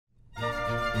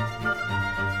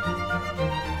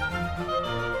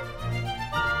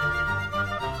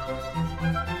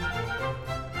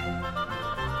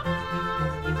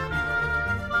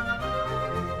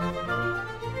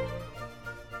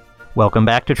Welcome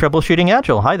back to Troubleshooting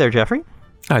Agile. Hi there, Jeffrey.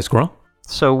 Hi, Squirrel.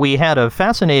 So we had a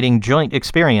fascinating joint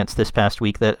experience this past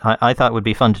week that I thought would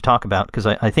be fun to talk about because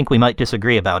I think we might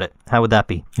disagree about it. How would that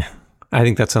be? I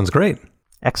think that sounds great.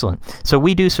 Excellent. So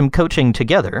we do some coaching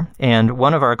together, and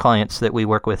one of our clients that we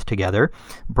work with together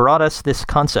brought us this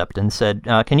concept and said,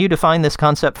 can you define this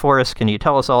concept for us? Can you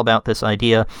tell us all about this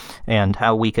idea and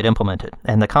how we could implement it?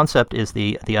 And the concept is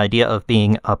the idea of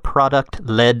being a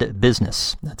product-led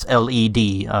business. That's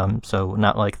L-E-D, so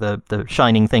not like the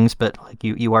shining things, but like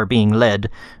you are being led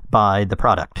by the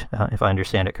product, if I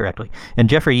understand it correctly. And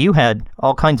Jeffrey, you had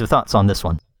all kinds of thoughts on this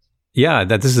one. Yeah,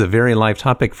 this is a very live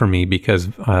topic for me because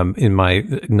in my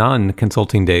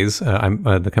non-consulting days,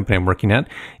 the company I'm working at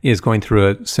is going through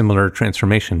a similar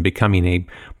transformation, becoming a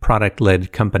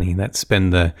product-led company.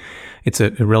 It's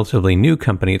a relatively new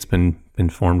company. It's been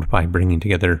formed by bringing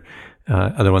together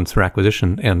other ones through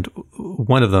acquisition. And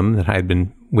one of them that I had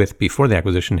been with before the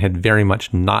acquisition had very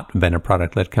much not been a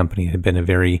product-led company. It had been a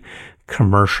very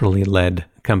commercially led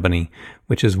company,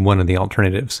 which is one of the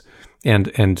alternatives.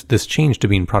 And this change to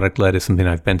being product-led is something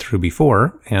I've been through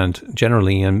before and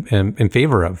generally am in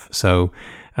favor of. So,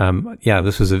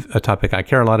 this was a topic I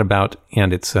care a lot about,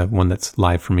 and it's one that's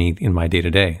live for me in my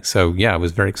day-to-day. So, I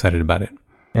was very excited about it.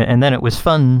 And then it was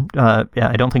fun.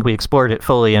 I don't think we explored it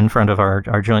fully in front of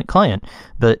our joint client,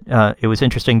 but it was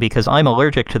interesting because I'm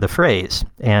allergic to the phrase.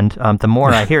 And the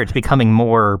more I hear it's becoming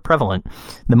more prevalent,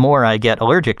 the more I get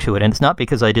allergic to it. And it's not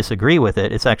because I disagree with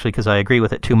it. It's actually because I agree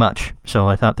with it too much. So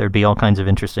I thought there'd be all kinds of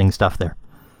interesting stuff there.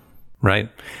 Right.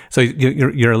 So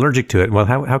you're allergic to it. Well,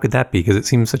 how could that be? Because it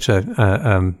seems such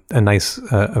a nice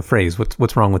phrase.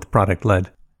 What's wrong with product-led?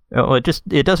 Well,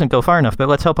 it doesn't go far enough, but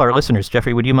let's help our listeners.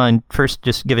 Jeffrey, would you mind first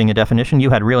just giving a definition? You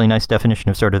had a really nice definition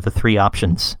of sort of the three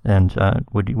options, and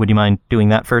would you mind doing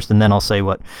that first, and then I'll say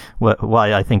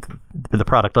why I think the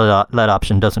product-led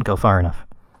option doesn't go far enough.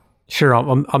 Sure,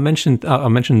 I'll mention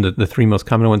the three most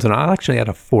common ones, and I'll actually add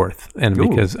a fourth, and Ooh.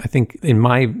 Because I think in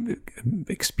my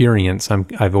experience,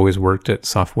 I've always worked at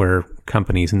software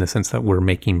companies in the sense that we're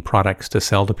making products to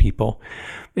sell to people.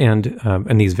 And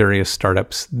these various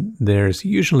startups, there's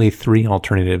usually three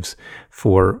alternatives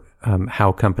for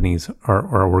how companies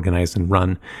are organized and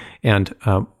run. And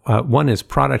one is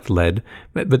product-led,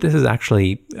 but this is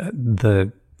actually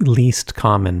the least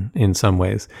common in some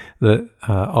ways,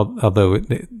 although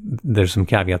there's some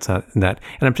caveats on that.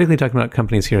 And I'm particularly talking about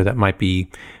companies here that might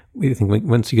be, I think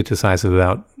once you get to a size of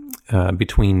about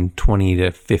between 20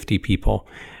 to 50 people,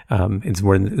 is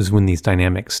when these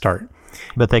dynamics start.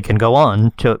 But they can go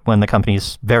on to when the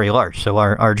company's very large. So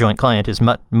our joint client is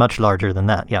much larger than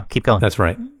that. Yeah, keep going. That's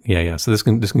right. Yeah. So this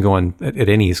can go on at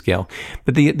any scale.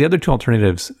 But the other two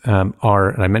alternatives are,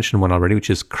 and I mentioned one already, which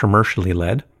is commercially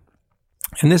led.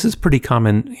 And this is pretty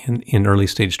common in early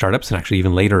stage startups, and actually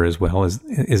even later as well,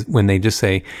 is when they just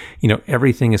say,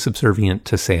 everything is subservient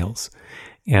to sales.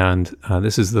 And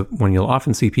this is the one you'll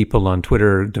often see people on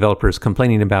Twitter, developers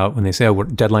complaining about when they say,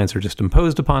 deadlines are just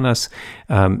imposed upon us.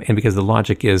 And because the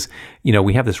logic is,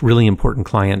 we have this really important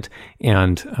client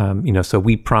and, so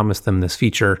we promised them this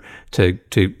feature to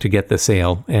get the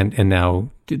sale. And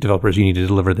now developers, you need to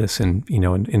deliver this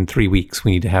in 3 weeks.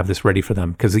 We need to have this ready for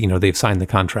them because, they've signed the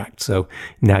contract. So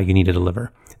now you need to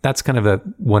deliver. That's kind of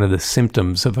one of the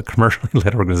symptoms of a commercially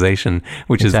led organization,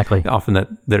 which Exactly. is often that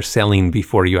they're selling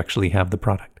before you actually have the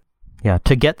product. Yeah,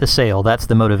 to get the sale, that's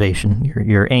the motivation.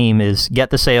 Your aim is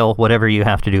get the sale, whatever you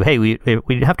have to do. Hey, we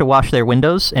have to wash their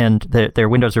windows, and their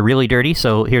windows are really dirty,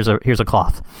 so here's a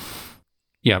cloth.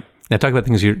 Yeah. Now, talk about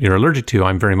things you're allergic to.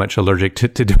 I'm very much allergic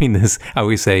to doing this. I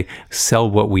always say,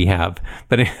 sell what we have.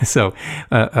 But so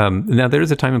now there is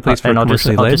a time and place for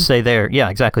commercially led. I'll just say there, yeah,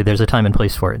 exactly. There's a time and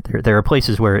place for it. There are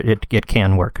places where it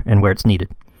can work and where it's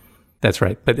needed. That's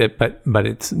right. But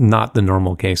it's not the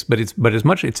normal case. But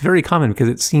it's very common because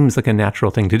it seems like a natural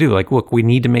thing to do. Like, look, we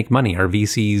need to make money. Our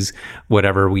VCs,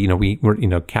 whatever,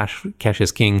 we're cash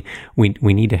is king.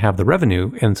 We need to have the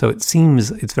revenue. And so it seems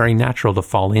it's very natural to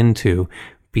fall into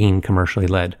being commercially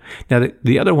led. Now,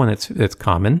 the other one that's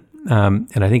common, and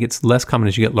I think it's less common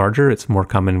as you get larger, it's more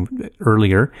common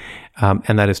earlier,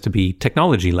 and that is to be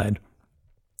technology led.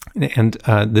 And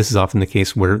this is often the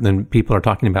case where then people are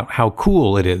talking about how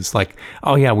cool it is. Like,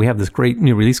 oh yeah, we have this great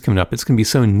new release coming up. It's going to be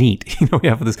so neat. We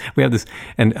have this,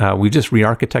 and we've just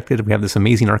re-architected. We have this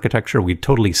amazing architecture. We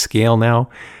totally scale now,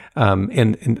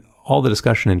 and all the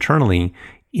discussion internally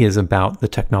is about the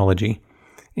technology.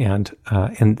 And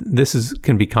this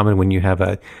can be common when you have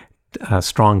a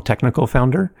strong technical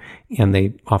founder, and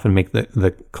they often make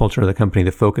the culture of the company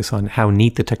the focus on how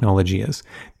neat the technology is.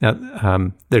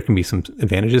 Now, there can be some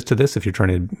advantages to this if you're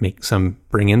trying to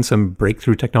bring in some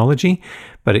breakthrough technology,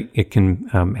 but it can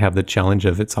have the challenge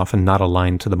of it's often not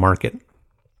aligned to the market.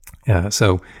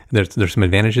 So there's some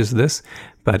advantages to this,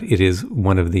 but it is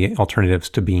one of the alternatives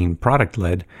to being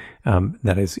product-led.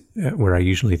 That is where I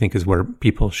usually think is where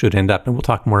people should end up. And we'll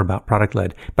talk more about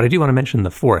product-led. But I do want to mention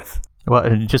the fourth.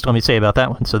 Well, just let me say about that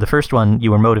one. So the first one,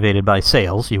 you were motivated by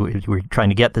sales. You were trying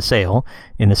to get the sale.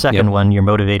 In the second one, you're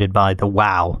motivated by the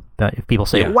wow. If people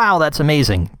say, wow, that's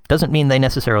amazing, doesn't mean they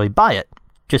necessarily buy it.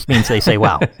 Just means they say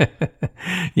wow.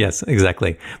 Yes,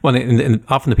 exactly. Well, and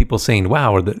often the people saying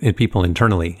wow are the people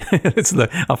internally. It's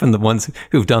often the ones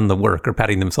who've done the work or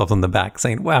patting themselves on the back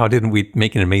saying, wow, didn't we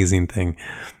make an amazing thing?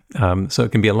 So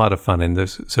it can be a lot of fun. And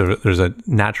there's a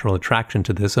natural attraction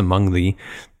to this among the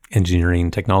engineering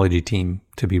technology team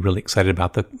to be really excited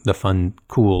about the fun,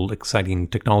 cool, exciting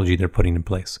technology they're putting in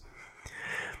place.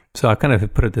 So I kind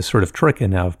of put it this sort of troika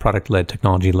now of product-led,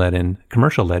 technology-led, and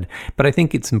commercial-led. But I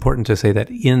think it's important to say that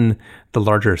in the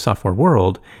larger software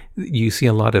world, you see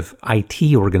a lot of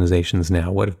IT organizations now,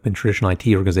 what have been traditional IT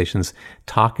organizations,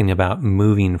 talking about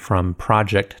moving from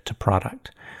project to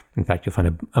product. In fact, you'll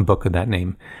find a book of that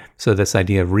name. So this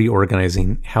idea of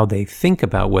reorganizing how they think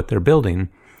about what they're building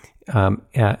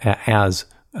as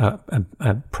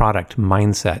a product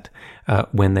mindset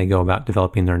when they go about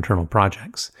developing their internal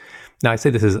projects. Now, I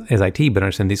say this as IT, but I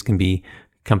understand these can be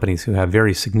companies who have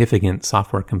very significant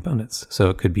software components. So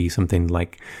it could be something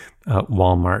like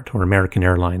Walmart or American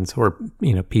Airlines or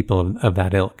people of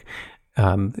that ilk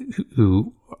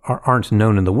who aren't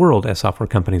known in the world as software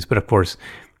companies. But of course,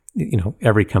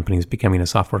 every company is becoming a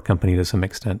software company to some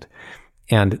extent.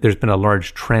 And there's been a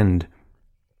large trend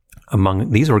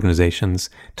among these organizations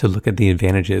to look at the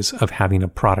advantages of having a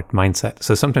product mindset.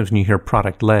 So sometimes when you hear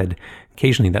product-led,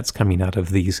 occasionally that's coming out of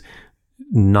these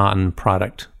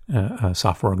non-product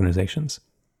software organizations.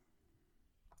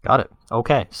 Got it.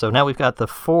 Okay. So now we've got the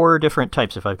 4 different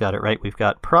types, if I've got it right. We've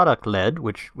got product-led,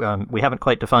 which we haven't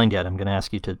quite defined yet. I'm going to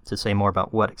ask you to say more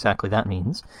about what exactly that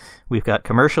means. We've got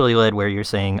commercially led, where you're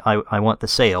saying, I want the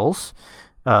sales.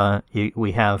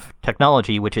 We have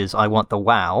technology, which is, I want the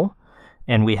wow.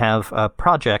 And we have a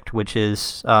project, which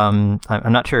is, I'm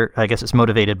not sure, I guess it's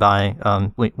motivated by,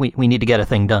 we need to get a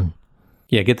thing done.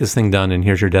 Yeah, get this thing done, and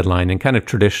here's your deadline. And kind of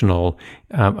traditional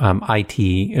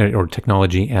IT or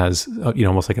technology as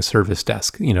almost like a service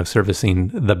desk, servicing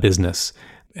the business.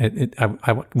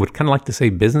 I would kind of like to say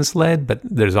business led, but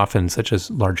there's often such a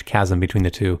large chasm between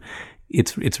the two.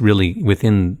 It's really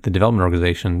within the development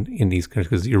organization in these,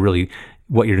 because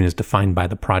what you're doing is defined by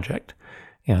the project.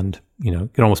 And,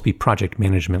 it can almost be project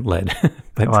management led.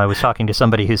 Well, I was talking to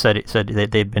somebody who said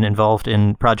that they'd been involved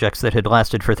in projects that had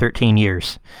lasted for 13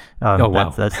 years.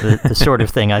 Wow. That's the sort of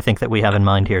thing I think that we have in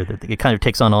mind here, that it kind of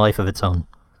takes on a life of its own.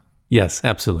 Yes,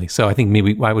 absolutely. So I think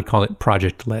maybe I would call it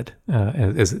project led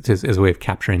as a way of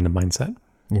capturing the mindset.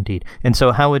 Indeed. And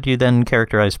so how would you then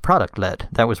characterize product led?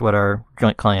 That was what our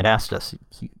joint client asked us.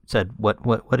 He said,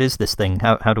 what is this thing?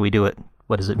 How do we do it?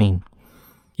 What does it mean?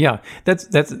 Yeah, that's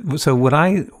so. What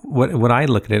I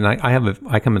look at it, and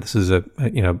I come at this as a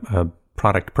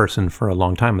product person for a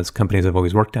long time. As companies I've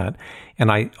always worked at,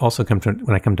 and I also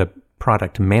when I come to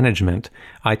product management,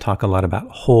 I talk a lot about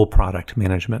whole product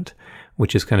management,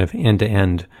 which is kind of end to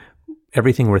end.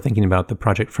 Everything we're thinking about the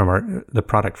product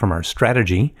from our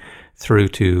strategy through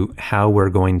to how we're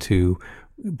going to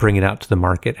bring it out to the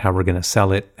market, how we're going to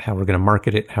sell it, how we're going to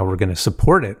market it, how we're going to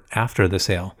support it after the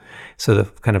sale. So the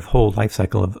kind of whole life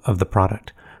cycle of the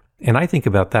product. And I think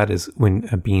about that as when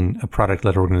being a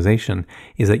product-led organization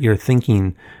is that you're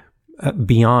thinking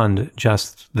beyond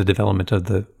just the development of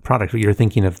the product, but you're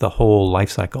thinking of the whole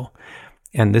life cycle.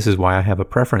 And this is why I have a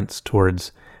preference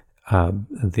towards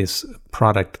this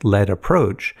product-led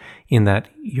approach, in that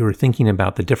you're thinking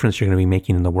about the difference you're going to be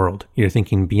making in the world. You're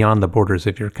thinking beyond the borders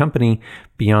of your company,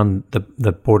 beyond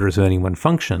the borders of any one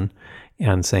function,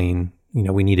 and saying,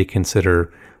 we need to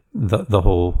consider the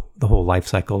whole life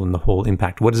cycle and the whole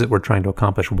impact. What is it we're trying to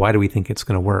accomplish? Why do we think it's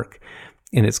going to work?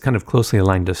 And it's kind of closely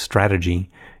aligned to strategy.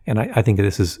 And I think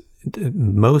this is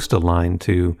most aligned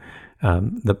to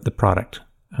the product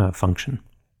function.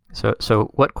 So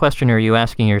what question are you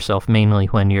asking yourself mainly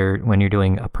when you're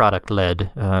doing a product-led,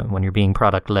 when you're being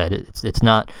product-led? It's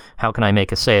not, how can I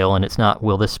make a sale? And it's not,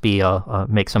 will this be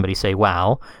make somebody say,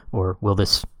 wow, or will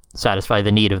this satisfy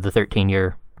the need of the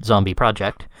 13-year zombie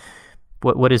project?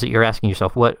 What is it you're asking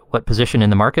yourself? What position in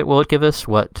the market will it give us?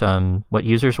 What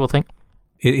users will think?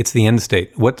 It's the end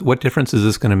state. What difference is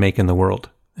this going to make in the world?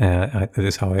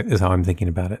 Is how I'm thinking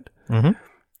about it.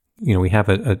 Mm-hmm. We have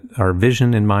our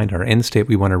vision in mind, our end state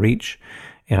we want to reach,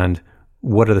 and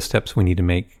what are the steps we need to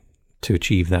make to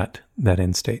achieve that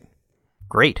end state.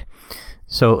 Great.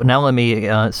 So now let me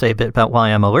say a bit about why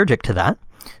I'm allergic to that,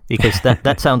 because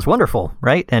that sounds wonderful,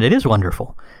 right? And it is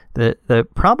wonderful. The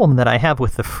problem that I have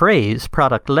with the phrase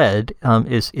product-led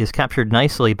is captured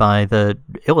nicely by the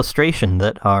illustration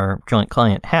that our joint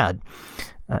client had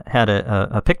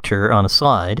a picture on a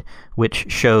slide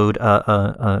which showed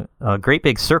a great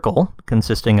big circle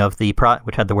consisting of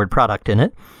which had the word product in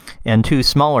it, and two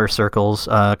smaller circles,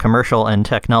 commercial and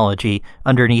technology,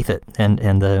 underneath it. And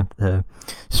the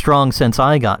strong sense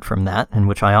I got from that, and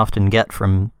which I often get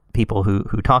from people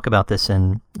who talk about this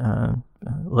in a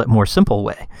more simple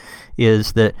way,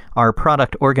 is that our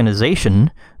product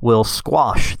organization will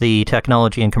squash the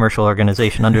technology and commercial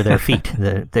organization under their feet.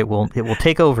 It will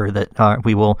take over. That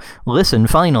we will listen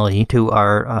finally to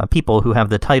our people who have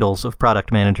the titles of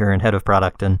product manager and head of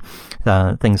product and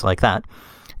things like that,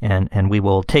 and we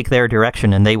will take their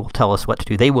direction and they will tell us what to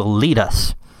do. They will lead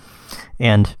us,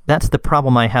 and that's the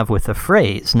problem I have with the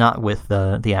phrase, not with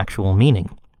the actual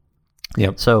meaning.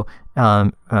 Yep. So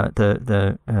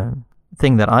the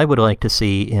thing that I would like to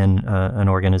see in an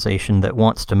organization that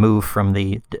wants to move from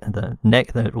the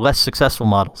less successful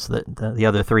models, the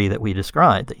other three that you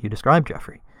described,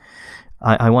 Jeffrey,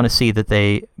 I want to see that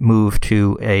they move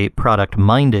to a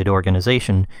product-minded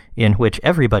organization in which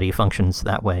everybody functions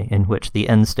that way, in which the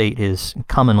end state is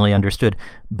commonly understood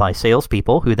by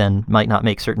salespeople who then might not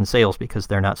make certain sales because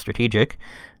they're not strategic,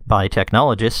 by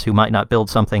technologists who might not build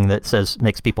something that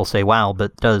makes people say wow,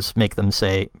 but does make them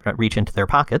reach into their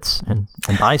pockets and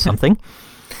buy something,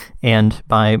 and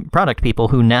by product people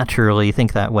who naturally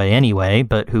think that way anyway,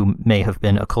 but who may have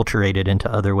been acculturated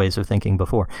into other ways of thinking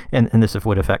before. And this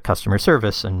would affect customer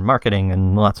service and marketing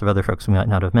and lots of other folks we might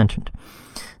not have mentioned.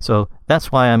 So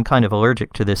that's why I'm kind of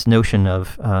allergic to this notion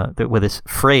of, with this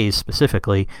phrase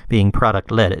specifically, being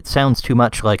product-led. It sounds too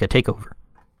much like a takeover.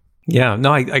 Yeah,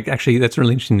 no, I actually, that's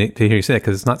really interesting to hear you say that,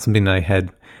 because it's not something that I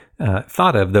had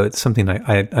thought of, though it's something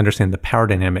I understand the power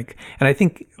dynamic. And I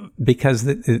think because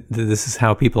this is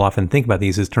how people often think about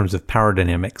these, is terms of power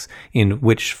dynamics, in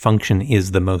which function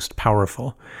is the most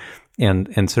powerful.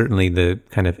 And certainly the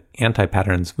kind of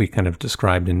anti-patterns we kind of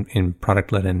described in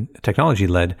product-led and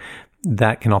technology-led,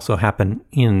 that can also happen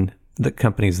in the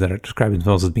companies that are describing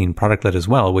themselves as being product-led as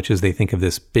well, which is they think of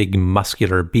this big,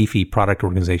 muscular, beefy product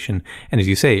organization. And as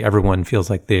you say, everyone feels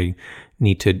like they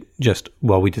need to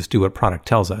we just do what product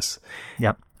tells us.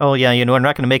 Yep. Oh, yeah, we're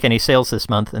not going to make any sales this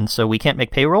month, and so we can't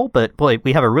make payroll, but boy,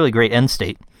 we have a really great end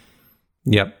state.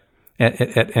 Yep.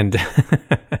 And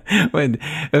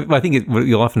I think what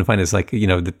you'll often find is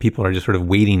that people are just sort of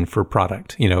waiting for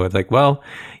product. It's like, well,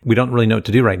 we don't really know what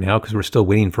to do right now because we're still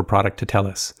waiting for product to tell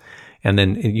us. And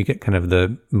then you get kind of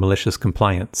the malicious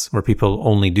compliance where people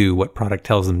only do what product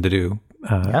tells them to do.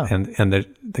 And there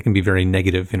can be very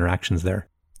negative interactions there.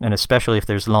 And especially if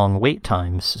there's long wait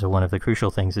times. So one of the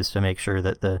crucial things is to make sure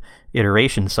that the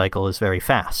iteration cycle is very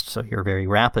fast. So you're very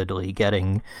rapidly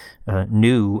getting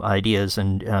new ideas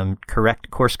and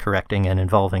course correcting and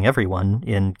involving everyone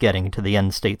in getting to the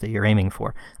end state that you're aiming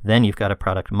for. Then you've got a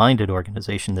product-minded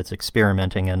organization that's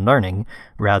experimenting and learning,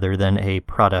 rather than a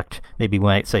product, maybe we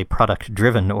might say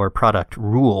product-driven or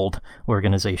product-ruled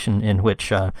organization, in which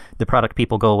the product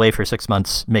people go away for 6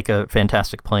 months, make a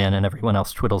fantastic plan, and everyone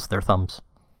else twiddles their thumbs.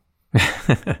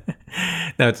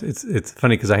 No, it's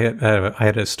funny because I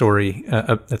had a story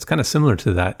that's kind of similar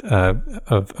to that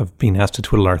of being asked to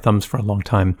twiddle our thumbs for a long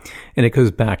time, and it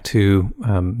goes back to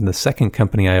the second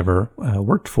company I ever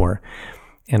worked for,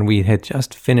 and we had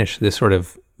just finished this sort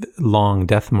of long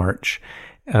death march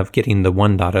of getting the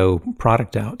 1.0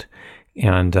 product out.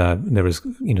 And there was,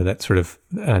 that sort of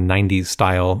 90s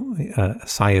style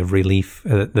sigh of relief.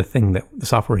 The thing that the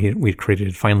software we'd created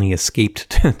had finally escaped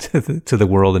to the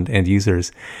world and end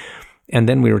users. And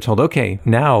then we were told, okay,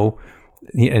 now,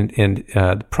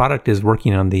 the product is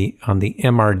working on the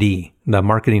MRD, the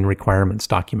marketing requirements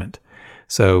document.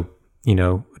 So,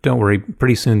 don't worry,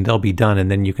 pretty soon they'll be done, and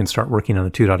then you can start working on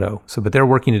the 2.0. So, but they're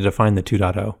working to define the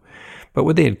 2.0. But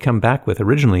what they had come back with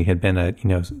originally had been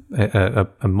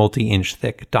a multi-inch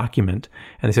thick document.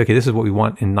 And they said, okay, this is what we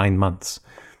want in 9 months,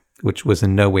 which was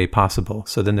in no way possible.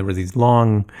 So then there were these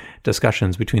long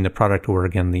discussions between the product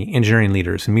org and the engineering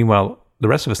leaders. And meanwhile, the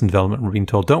rest of us in development were being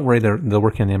told, don't worry, they'll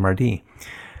work on MRD.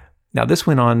 Now, this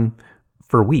went on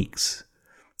for weeks.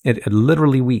 It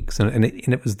literally weeks. And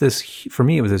it was this, for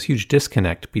me, it was this huge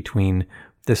disconnect between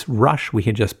this rush we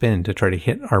had just been to try to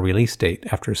hit our release date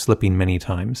after slipping many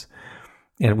times,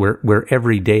 and where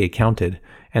every day counted,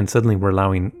 and suddenly we're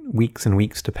allowing weeks and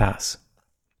weeks to pass,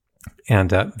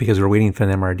 and because we're waiting for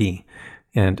an MRD.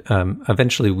 And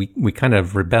eventually we kind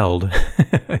of rebelled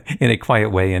in a quiet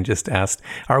way and just asked,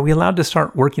 are we allowed to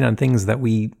start working on things that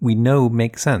we know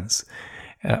make sense?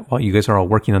 Well, you guys are all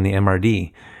working on the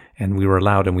MRD. And we were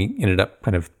allowed, and we ended up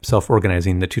kind of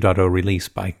self-organizing the 2.0 release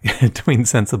by doing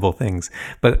sensible things.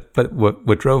 But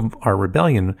what drove our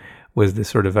rebellion was this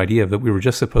sort of idea that we were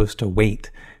just supposed to wait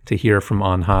to hear from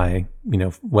on high,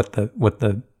 what the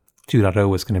 2.0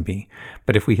 was going to be.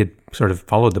 But if we had sort of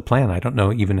followed the plan, I don't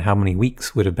know even how many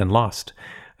weeks would have been lost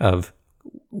of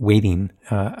waiting.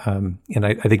 And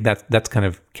I think that's kind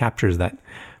of captures that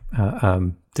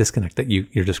disconnect that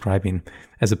you're describing,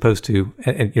 as opposed to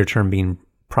your term being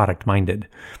product-minded.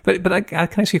 But can I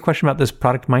ask you a question about this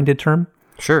product-minded term?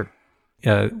 Sure.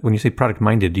 When you say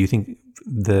product-minded, do you think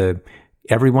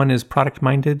everyone is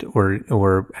product-minded,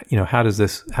 or how does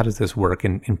this work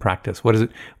in practice? What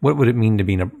would it mean to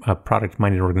be in a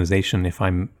product-minded organization if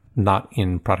I'm not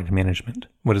in product management?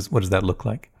 What does that look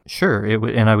like? Sure.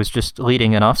 And I was just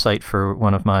leading an offsite for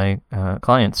one of my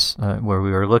clients where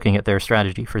we were looking at their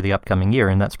strategy for the upcoming year,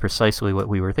 and that's precisely what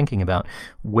we were thinking about.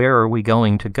 Where are we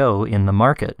going to go in the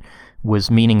market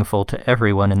was meaningful to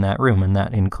everyone in that room, and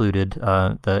that included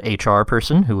the HR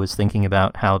person who was thinking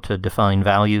about how to define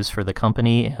values for the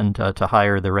company and to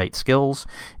hire the right skills.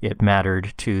 It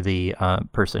mattered to the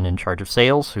person in charge of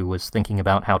sales who was thinking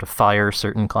about how to fire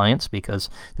certain clients because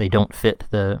they don't fit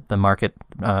the market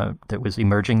that was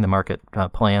emerging, the market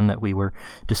plan that we were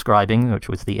describing, which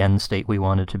was the end state we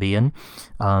wanted to be in.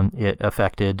 It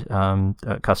affected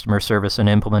customer service and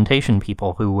implementation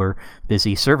people who were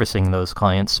busy servicing those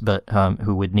clients, but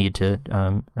who would need to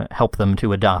help them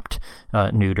to adopt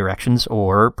new directions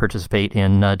or participate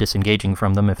in disengaging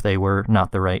from them if they were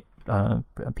not the right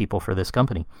people for this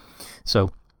company.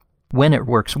 So when it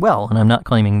works well, and I'm not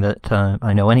claiming that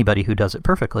I know anybody who does it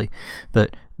perfectly,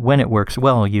 but when it works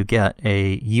well, you get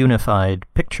a unified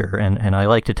picture. And I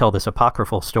like to tell this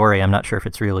apocryphal story, I'm not sure if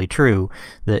it's really true,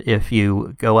 that if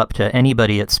you go up to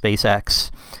anybody at SpaceX,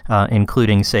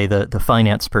 including, say, the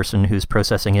finance person who's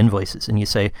processing invoices, and you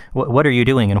say, what are you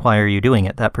doing and why are you doing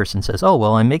it? That person says, oh,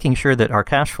 well, I'm making sure that our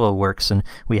cash flow works and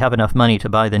we have enough money to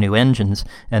buy the new engines.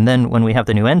 And then when we have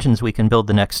the new engines, we can build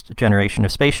the next generation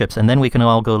of spaceships, and then we can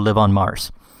all go live on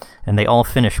Mars. And they all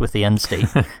finish with the end state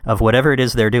of whatever it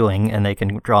is they're doing, and they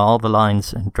can draw all the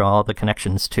lines and draw all the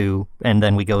connections to, and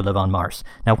then we go live on Mars.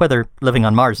 Now, whether living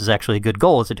on Mars is actually a good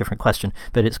goal is a different question,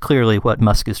 but it's clearly what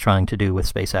Musk is trying to do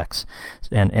with SpaceX.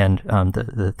 And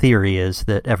the theory is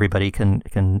that everybody can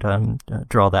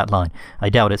draw that line. I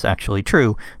doubt it's actually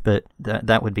true, but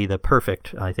that would be the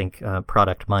perfect, I think,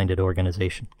 product-minded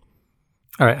organization.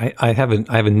 All right, I have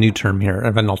a new term here. I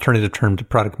have an alternative term to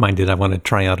product-minded I want to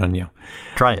try out on you.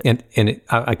 Try it. And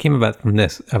I came about from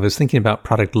this. I was thinking about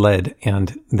product-led,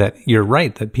 and that you're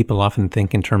right that people often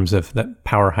think in terms of that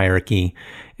power hierarchy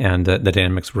and the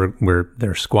dynamics where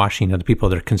they're squashing other people,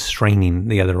 they're constraining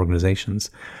the other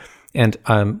organizations. And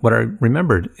what I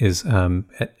remembered is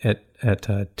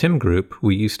at Tim Group,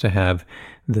 we used to have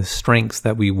the strengths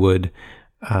that we would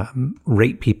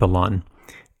rate people on.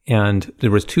 And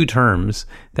there was two terms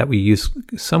that we used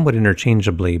somewhat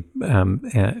interchangeably,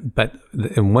 but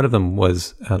one of them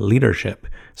was leadership.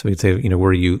 So we'd say,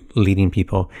 were you leading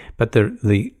people? But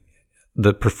the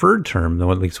preferred term,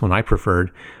 though at least one I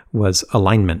preferred, was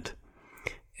alignment.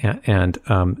 And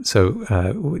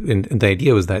the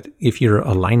idea was that if you're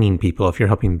aligning people, if you're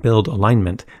helping build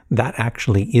alignment, that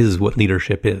actually is what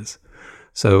leadership is.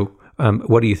 So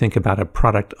what do you think about a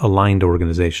product-aligned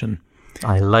organization?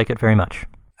 I like it very much.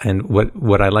 And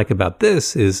what I like about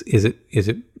this is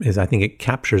I think it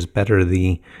captures better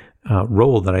the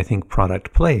role that I think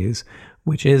product plays,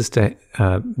 which is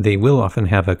they will often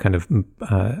have a kind of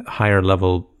higher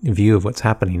level view of what's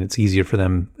happening. It's easier for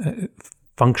them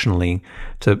functionally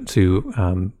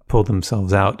to pull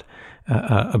themselves out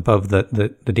above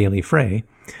the daily fray.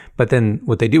 But then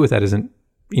what they do with that isn't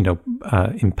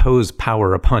impose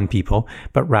power upon people,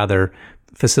 but rather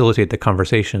facilitate the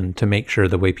conversation to make sure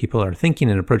the way people are thinking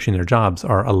and approaching their jobs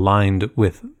are aligned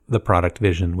with the product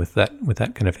vision, with that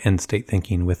kind of end state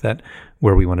thinking, with that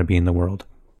where we want to be in the world.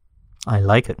 I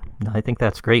like it. I think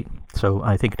that's great. So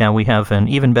I think now we have an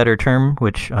even better term,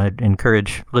 which I'd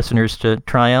encourage listeners to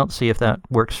try out, see if that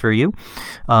works for you.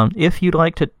 If you'd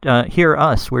like to hear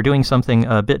us, we're doing something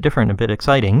a bit different, a bit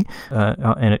exciting,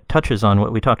 and it touches on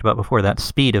what we talked about before, that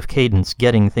speed of Cadence,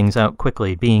 getting things out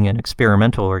quickly, being an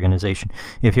experimental organization.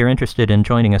 If you're interested in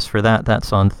joining us for that,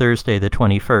 that's on Thursday the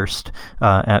 21st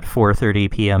at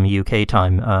 4:30 p.m. UK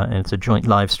time, and it's a joint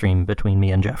live stream between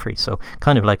me and Jeffrey, so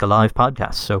kind of like a live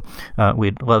podcast. So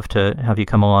we'd love to have you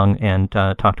come along and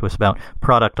talk to us about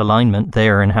product alignment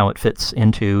there and how it fits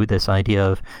into this idea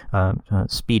of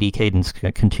speedy Cadence,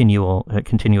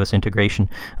 continuous integration.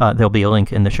 There'll be a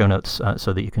link in the show notes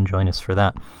so that you can join us for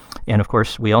that. And of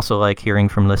course, we also like hearing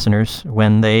from listeners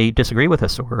when they disagree with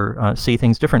us or see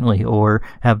things differently or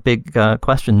have big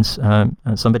questions.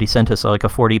 Somebody sent us like a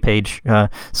 40-page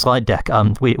slide deck.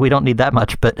 We don't need that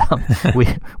much, but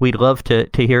we'd love to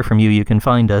hear from you. You can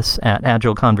find us at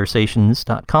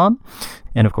agileconversations.com.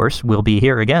 And of course, we'll be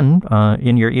here again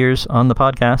in your ears on the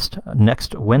podcast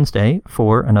next Wednesday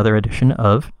for another edition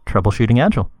of Troubleshooting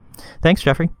Agile. Thanks,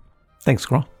 Jeffrey. Thanks,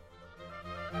 Squirrel.